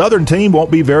 The Southern team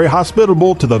won't be very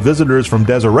hospitable to the visitors from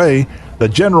Desiree. The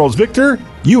Generals victor,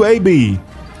 UAB.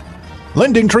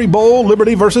 Lending Tree Bowl,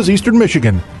 Liberty versus Eastern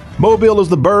Michigan. Mobile is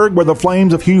the burg where the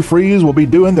Flames of Hugh Freeze will be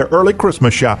doing their early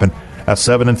Christmas shopping. A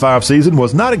 7-5 season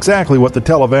was not exactly what the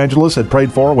televangelists had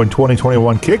prayed for when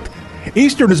 2021 kicked.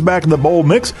 Eastern is back in the bowl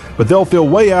mix, but they'll feel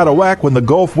way out of whack when the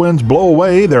Gulf winds blow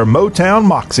away their Motown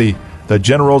moxie. The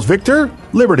Generals victor,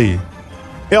 Liberty.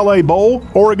 LA Bowl,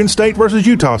 Oregon State versus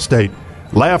Utah State.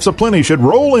 Laughs aplenty should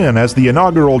roll in as the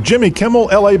inaugural Jimmy Kimmel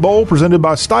LA Bowl presented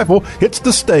by Stifel hits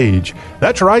the stage.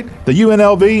 That's right, the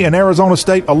UNLV and Arizona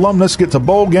State alumnus gets a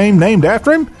bowl game named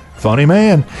after him? Funny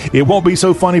man. It won't be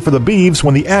so funny for the Beavs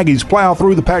when the Aggies plow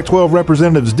through the Pac-12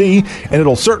 representatives D, and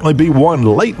it'll certainly be one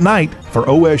late night for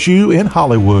OSU in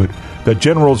Hollywood. The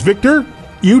Generals victor,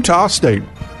 Utah State.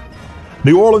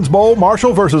 New Orleans Bowl,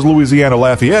 Marshall versus Louisiana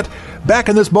Lafayette. Back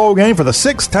in this bowl game for the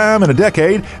 6th time in a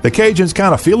decade, the Cajuns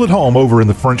kind of feel at home over in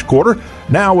the French Quarter.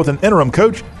 Now with an interim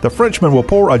coach, the Frenchman will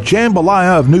pour a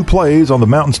jambalaya of new plays on the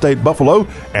Mountain State Buffalo,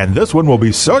 and this one will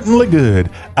be certainly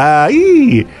good.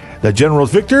 Aye! The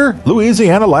Generals victor,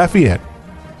 Louisiana Lafayette.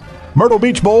 Myrtle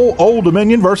Beach Bowl, Old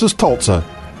Dominion versus Tulsa.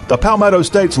 The Palmetto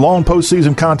State's long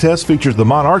postseason contest features the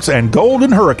Monarchs and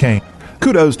Golden Hurricane.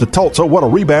 Kudos to Tulsa. What a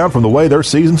rebound from the way their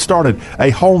season started.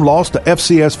 A home loss to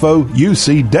FCS foe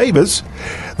UC Davis.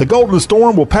 The Golden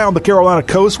Storm will pound the Carolina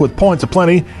coast with points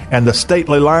aplenty, and the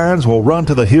stately Lions will run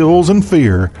to the hills in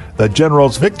fear. The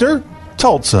Generals victor,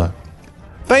 Tulsa.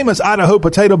 Famous Idaho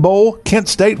Potato Bowl, Kent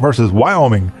State versus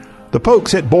Wyoming. The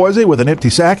Pokes hit Boise with an empty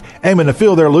sack, aiming to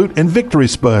fill their loot in victory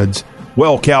spuds.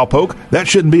 Well, Cowpoke, that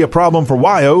shouldn't be a problem for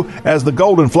Wyo, as the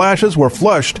Golden Flashes were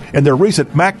flushed in their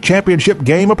recent MAC championship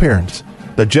game appearance.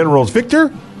 The Generals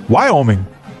victor, Wyoming.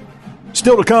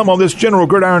 Still to come on this General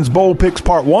Gridiron's Bowl Picks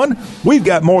Part 1, we've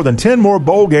got more than 10 more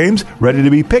bowl games ready to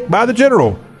be picked by the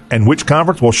General. And which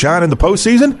conference will shine in the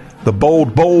postseason? The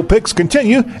bold bowl picks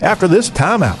continue after this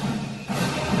timeout.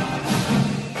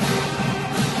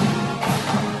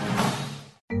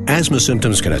 Asthma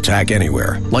symptoms can attack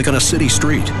anywhere, like on a city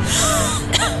street.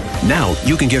 Now,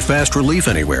 you can get fast relief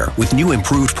anywhere with new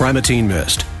improved Primatene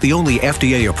Mist, the only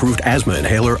FDA-approved asthma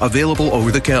inhaler available over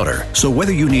the counter. So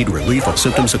whether you need relief of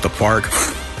symptoms at the park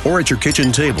or at your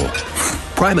kitchen table,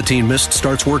 Primatene Mist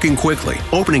starts working quickly,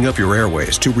 opening up your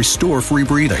airways to restore free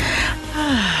breathing.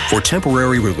 For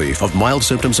temporary relief of mild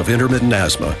symptoms of intermittent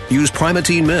asthma, use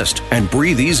Primatene Mist and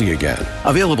breathe easy again.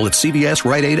 Available at CVS,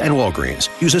 Rite Aid, and Walgreens.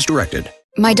 Use as directed.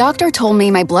 My doctor told me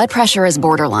my blood pressure is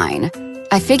borderline.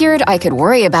 I figured I could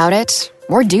worry about it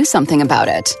or do something about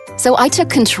it. So I took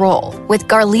control with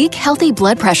Garlic Healthy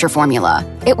Blood Pressure Formula.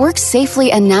 It works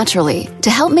safely and naturally to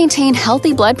help maintain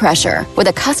healthy blood pressure with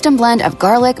a custom blend of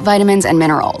garlic, vitamins, and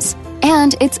minerals.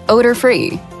 And it's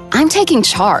odor-free. I'm taking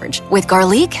charge with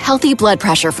Garlic Healthy Blood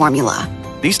Pressure Formula.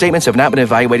 These statements have not been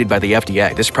evaluated by the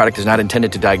FDA. This product is not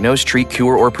intended to diagnose, treat,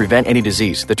 cure, or prevent any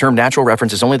disease. The term natural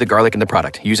references only the garlic in the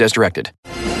product. Use as directed.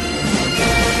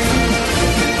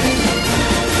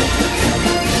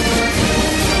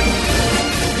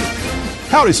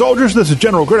 Howdy, soldiers. This is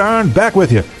General Gridiron back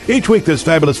with you. Each week, this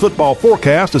fabulous football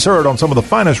forecast is heard on some of the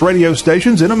finest radio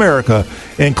stations in America,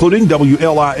 including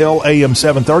WLIL AM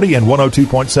 730 and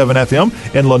 102.7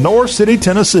 FM in Lenoir City,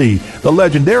 Tennessee, the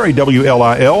legendary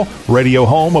WLIL, radio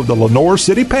home of the Lenoir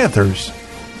City Panthers.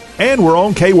 And we're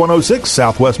on K106,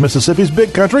 Southwest Mississippi's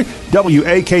Big Country,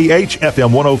 WAKH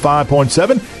FM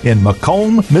 105.7 in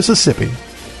Macomb, Mississippi.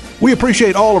 We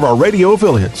appreciate all of our radio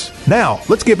affiliates. Now,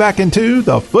 let's get back into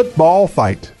the football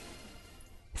fight.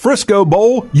 Frisco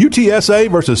Bowl,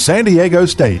 UTSA versus San Diego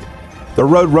State. The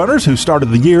Roadrunners, who started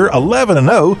the year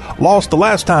 11-0, lost the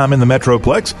last time in the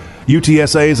Metroplex.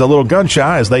 UTSA is a little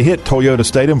gun-shy as they hit Toyota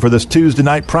Stadium for this Tuesday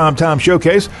night primetime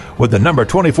showcase with the number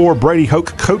 24 Brady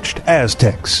Hoke coached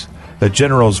Aztecs. The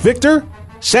Generals victor,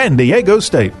 San Diego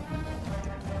State.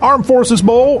 Armed Forces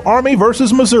Bowl, Army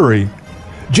versus Missouri.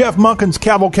 Jeff Monken's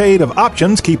cavalcade of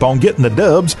options keep on getting the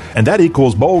dubs, and that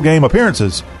equals bowl game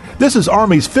appearances. This is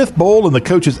Army's 5th bowl in the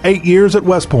coach's 8 years at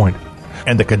West Point.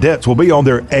 And the cadets will be on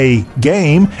their A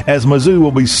game as Mizzou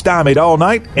will be stymied all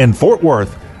night in Fort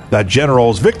Worth. The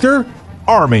Generals victor,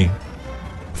 Army.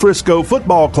 Frisco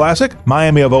Football Classic,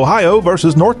 Miami of Ohio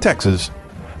versus North Texas.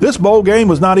 This bowl game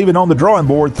was not even on the drawing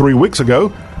board 3 weeks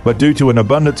ago, but due to an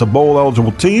abundance of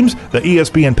bowl-eligible teams, the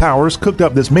ESPN Powers cooked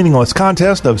up this meaningless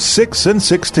contest of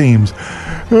 6-6 teams.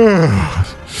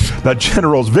 The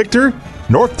Generals victor,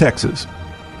 North Texas.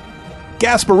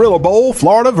 Gasparilla Bowl,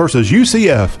 Florida versus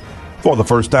UCF. For the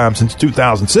first time since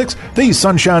 2006, these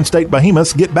Sunshine State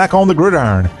behemoths get back on the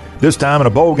gridiron, this time in a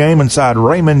bowl game inside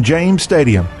Raymond James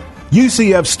Stadium.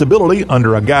 UCF's stability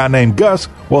under a guy named Gus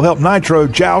will help Nitro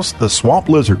joust the Swamp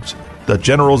Lizards. The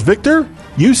Generals victor,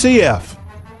 UCF.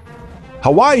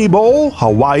 Hawaii Bowl,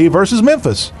 Hawaii versus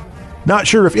Memphis. Not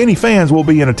sure if any fans will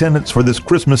be in attendance for this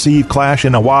Christmas Eve clash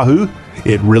in Oahu.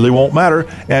 It really won't matter,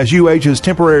 as UH's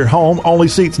temporary home only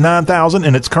seats 9,000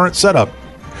 in its current setup.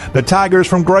 The Tigers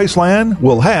from Graceland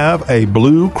will have a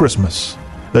blue Christmas.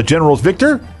 The Generals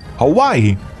victor,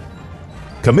 Hawaii.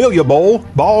 Camellia Bowl,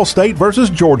 Ball State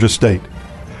versus Georgia State.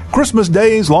 Christmas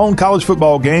Day's lone college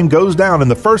football game goes down in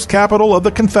the first capital of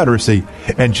the Confederacy,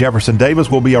 and Jefferson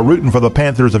Davis will be a rooting for the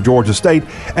Panthers of Georgia State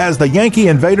as the Yankee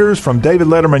Invaders from David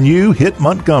Letterman U hit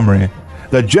Montgomery.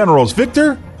 The Generals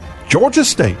victor, Georgia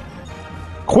State.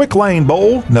 Quick Lane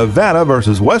Bowl, Nevada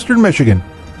versus Western Michigan.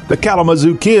 The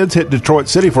Kalamazoo Kids hit Detroit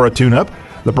City for a tune-up.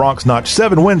 The Broncs notched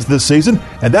 7 wins this season,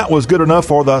 and that was good enough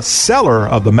for the seller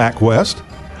of the MAC West.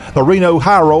 The Reno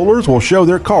High Rollers will show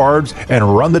their cards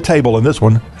and run the table in this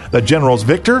one. The Generals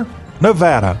victor,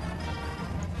 Nevada.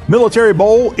 Military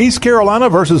Bowl, East Carolina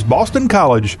versus Boston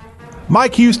College.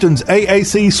 Mike Houston's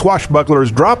AAC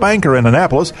Swashbucklers drop anchor in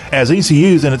Annapolis as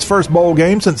ECU's in its first bowl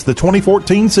game since the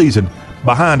 2014 season.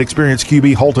 Behind experienced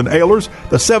QB Holton Ahlers,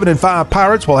 the 7-5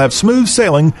 Pirates will have smooth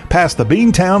sailing past the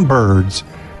Beantown Birds.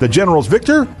 The Generals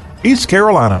victor, East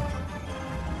Carolina.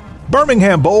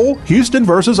 Birmingham Bowl, Houston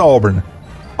versus Auburn.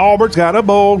 Auburn's got a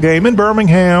bowl game in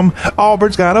Birmingham.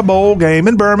 Auburn's got a bowl game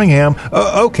in Birmingham.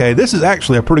 Okay, this is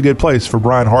actually a pretty good place for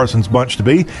Brian Harson's bunch to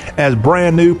be, as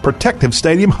brand new Protective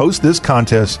Stadium hosts this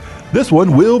contest. This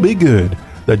one will be good.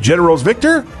 The Generals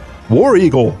victor, War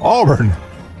Eagle, Auburn.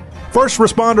 First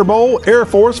Responder Bowl, Air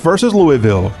Force versus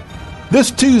Louisville. This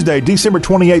Tuesday, December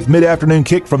 28th mid-afternoon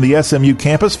kick from the SMU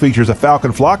campus features a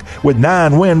Falcon flock with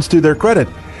 9 wins to their credit,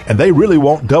 and they really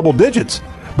want double digits.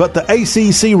 But the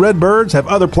ACC Redbirds have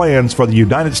other plans for the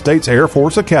United States Air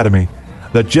Force Academy.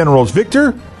 The Generals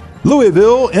victor,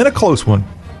 Louisville in a close one.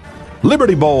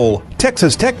 Liberty Bowl,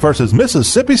 Texas Tech versus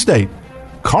Mississippi State.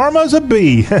 Karma's a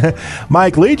B.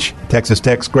 Mike Leach, Texas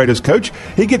Tech's greatest coach,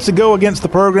 he gets to go against the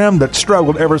program that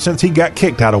struggled ever since he got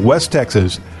kicked out of West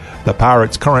Texas. The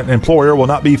Pirates' current employer will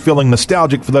not be feeling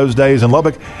nostalgic for those days in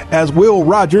Lubbock, as Will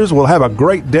Rogers will have a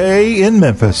great day in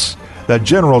Memphis. The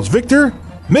Generals victor,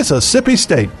 Mississippi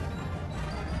State.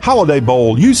 Holiday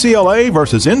Bowl, UCLA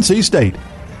versus NC State.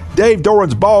 Dave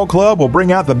Doran's ball club will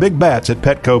bring out the big bats at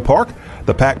Petco Park.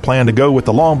 The Pack plan to go with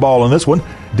the long ball in this one.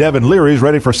 Devin Leary's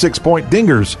ready for 6-point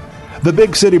dingers. The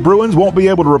Big City Bruins won't be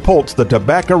able to repulse the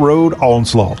Tobacco Road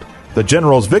onslaught. The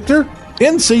Generals victor,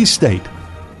 NC State.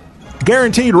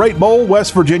 Guaranteed Rate Bowl,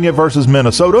 West Virginia versus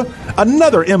Minnesota.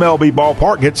 Another MLB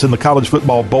ballpark gets in the college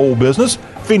football bowl business.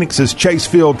 Phoenix's Chase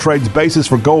Field trades bases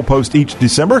for goalposts each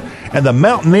December, and the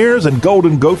Mountaineers and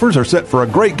Golden Gophers are set for a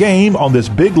great game on this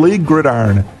big league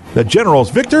gridiron. The Generals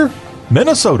victor,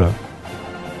 Minnesota.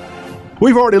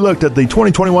 We've already looked at the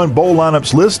 2021 bowl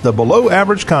lineups list, the below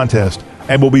average contest,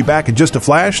 and we'll be back in just a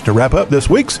flash to wrap up this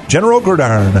week's General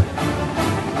Gridiron.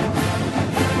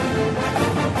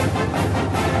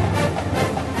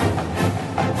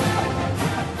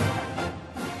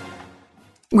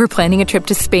 We're planning a trip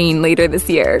to Spain later this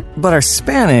year. But our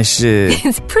Spanish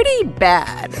is pretty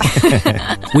bad.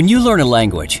 When you learn a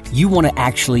language, you want to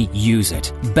actually use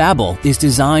it. Babbel is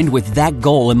designed with that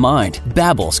goal in mind.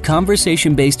 Babbel's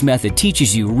conversation-based method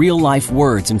teaches you real-life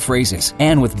words and phrases.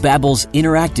 And with Babbel's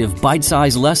interactive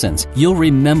bite-sized lessons, you'll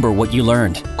remember what you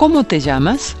learned. ¿Cómo te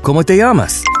llamas? ¿Cómo te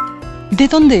llamas? ¿De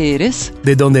dónde eres?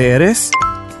 ¿De dónde eres?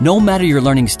 No matter your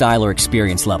learning style or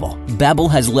experience level,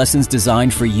 Babbel has lessons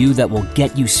designed for you that will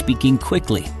get you speaking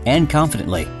quickly and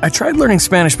confidently. I tried learning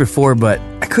Spanish before, but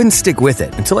I couldn't stick with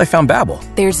it until I found Babbel.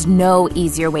 There's no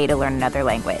easier way to learn another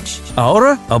language.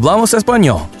 Ahora hablamos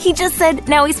español. He just said,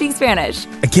 now we speak Spanish.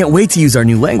 I can't wait to use our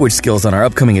new language skills on our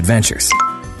upcoming adventures.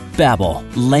 Babbel,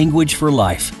 language for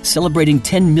life. Celebrating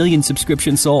 10 million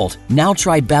subscriptions sold. Now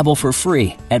try Babbel for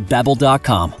free at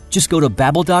Babbel.com. Just go to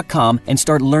Babbel.com and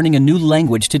start learning a new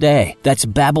language today. That's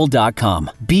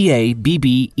Babbel.com. Babbel.com.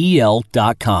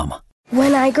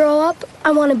 When I grow up,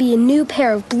 I want to be a new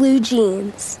pair of blue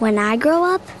jeans. When I grow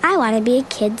up, I want to be a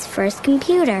kid's first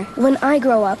computer. When I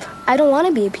grow up, I don't want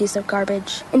to be a piece of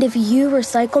garbage. And if you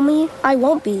recycle me, I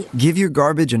won't be. Give your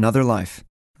garbage another life.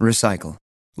 Recycle.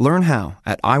 Learn how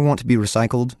at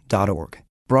iwanttoberecycled.org.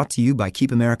 Brought to you by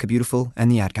Keep America Beautiful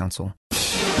and the Ad Council.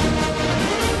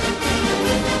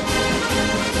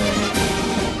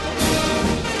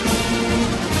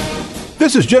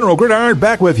 This is General Gridiron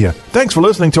back with you. Thanks for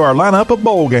listening to our lineup of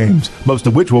bowl games, most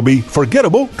of which will be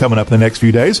forgettable coming up in the next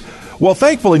few days. Well,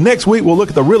 thankfully, next week we'll look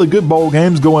at the really good bowl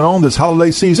games going on this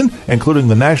holiday season, including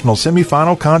the national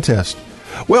semifinal contest.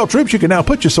 Well, troops, you can now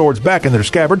put your swords back in their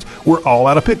scabbards. We're all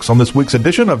out of picks on this week's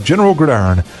edition of General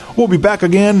Gridiron. We'll be back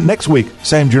again next week.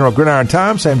 Same General Gridiron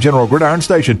time, same General Gridiron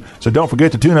station. So don't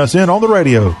forget to tune us in on the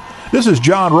radio. This is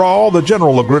John Rawl, the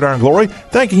General of Gridiron Glory,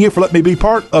 thanking you for letting me be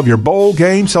part of your bowl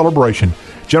game celebration.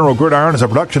 General Gridiron is a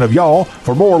production of Y'all.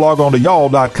 For more, log on to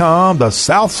y'all.com, the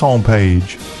South's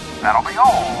homepage. That'll be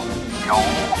all,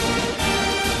 y'all.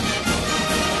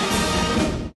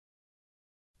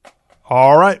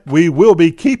 All right, we will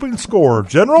be keeping score,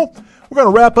 General. We're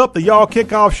going to wrap up the Y'all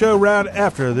Kickoff Show right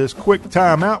after this quick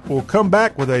timeout. We'll come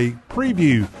back with a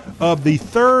preview of the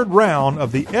third round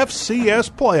of the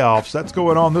FCS playoffs. That's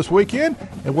going on this weekend,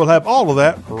 and we'll have all of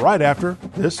that right after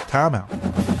this timeout.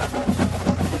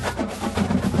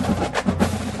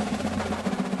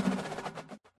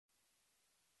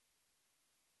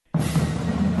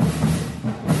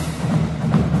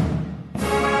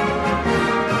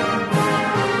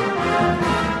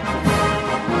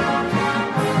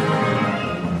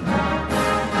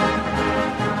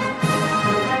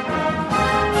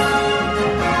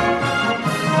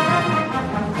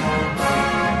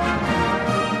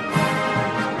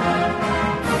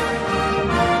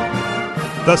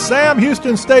 The Sam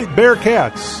Houston State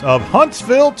Bearcats of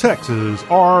Huntsville, Texas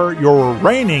are your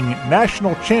reigning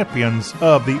national champions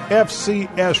of the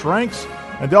FCS ranks,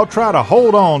 and they'll try to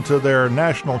hold on to their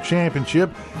national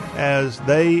championship as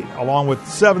they, along with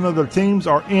 7 other teams,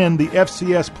 are in the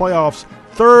FCS playoffs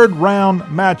third round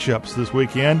matchups this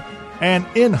weekend. And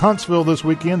in Huntsville this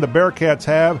weekend, the Bearcats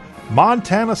have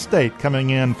Montana State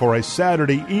coming in for a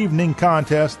Saturday evening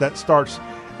contest that starts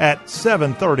at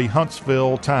 7:30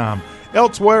 Huntsville time.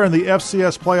 Elsewhere in the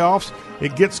FCS playoffs,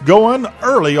 it gets going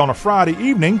early on a Friday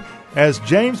evening as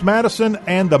James Madison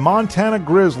and the Montana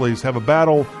Grizzlies have a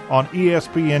battle on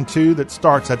ESPN2 that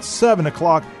starts at 7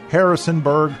 o'clock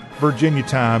Harrisonburg, Virginia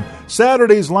time.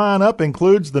 Saturday's lineup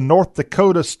includes the North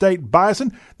Dakota State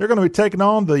Bison. They're going to be taking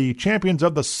on the champions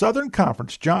of the Southern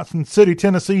Conference, Johnson City,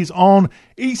 Tennessee's own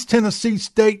East Tennessee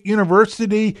State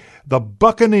University. The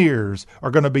Buccaneers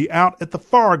are going to be out at the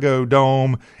Fargo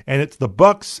Dome, and it's the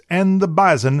Bucks and the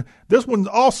Bison. This one's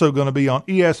also going to be on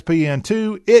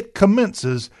ESPN2. It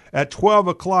commences at 12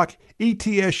 o'clock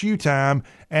ETSU time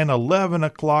and 11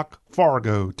 o'clock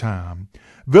Fargo time.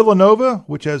 Villanova,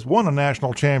 which has won a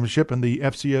national championship in the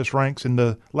FCS ranks in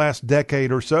the last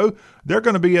decade or so, they're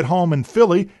going to be at home in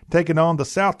Philly taking on the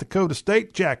South Dakota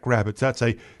State Jackrabbits. That's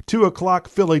a 2 o'clock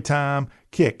Philly time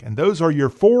kick. And those are your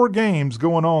 4 games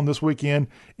going on this weekend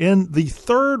in the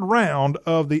third round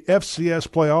of the FCS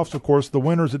playoffs. Of course, the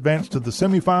winners advance to the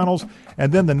semifinals,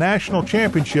 and then the national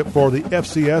championship for the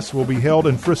FCS will be held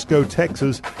in Frisco,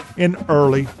 Texas in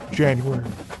early January.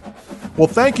 Well,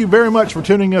 thank you very much for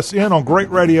tuning us in on great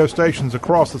radio stations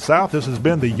across the South. This has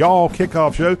been the Y'all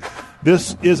Kickoff Show.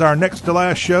 This is our next to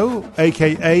last show,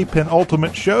 a.k.a.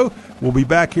 penultimate show. We'll be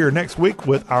back here next week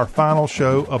with our final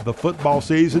show of the football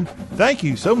season. Thank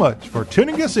you so much for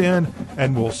tuning us in,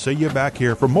 and we'll see you back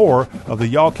here for more of the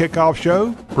Y'all Kickoff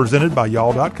Show presented by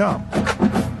y'all.com.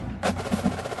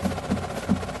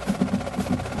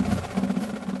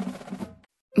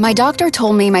 My doctor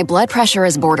told me my blood pressure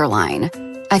is borderline.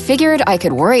 I figured I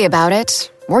could worry about it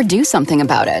or do something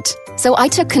about it. So I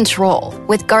took control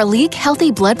with Garlic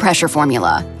Healthy Blood Pressure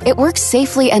Formula. It works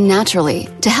safely and naturally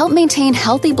to help maintain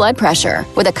healthy blood pressure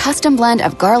with a custom blend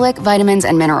of garlic, vitamins,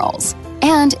 and minerals.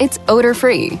 And it's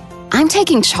odor-free. I'm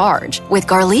taking charge with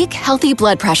Garlic Healthy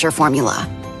Blood Pressure Formula.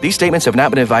 These statements have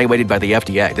not been evaluated by the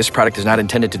FDA. This product is not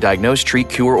intended to diagnose, treat,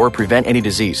 cure, or prevent any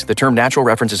disease. The term natural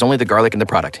references only the garlic in the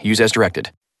product. Use as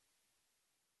directed.